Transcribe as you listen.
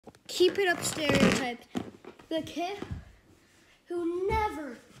Keep it up stereotypes. The kid who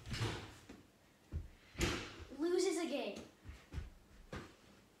never loses a game.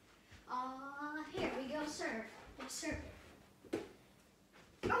 Here we go, serve. Let's serve it.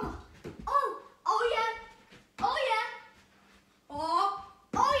 Oh yeah. Oh yeah.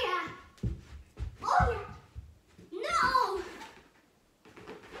 Oh yeah. Oh yeah. No!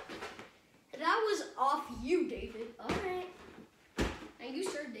 That was off you, David. All right. And you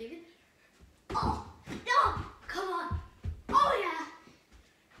serve, David. Oh, no! Come on. Oh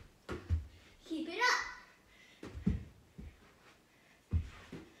yeah. Keep it up.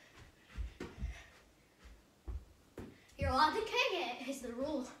 You're allowed to kick it, is the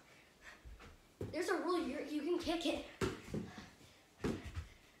rule. There's a rule, you can kick it.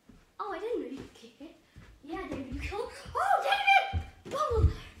 Oh, I didn't know you could kick it. Yeah, David, you killed. Oh, David!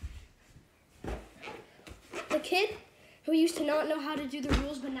 Boom! The kid who used to not know how to do the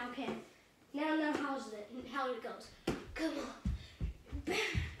rules but now can. Now know how it goes. Come on. Bam!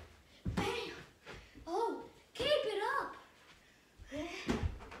 Bam! Oh, keep it up!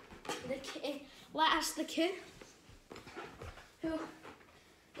 The kid who knows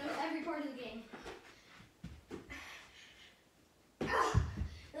every part of the game.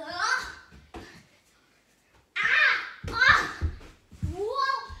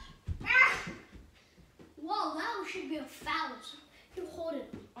 Whoa, that should be a foul. You hold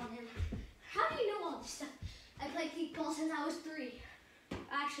it on him. How do you know all this stuff? I played kickball since I was 3.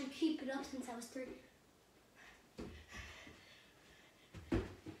 I actually keep it up since I was 3.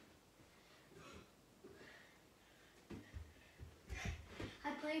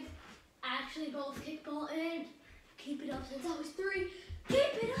 I actually both kickball and keep it up since I was 3.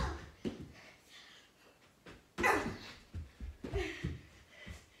 Keep it up!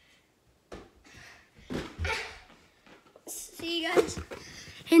 See you guys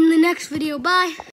in the next video. Bye.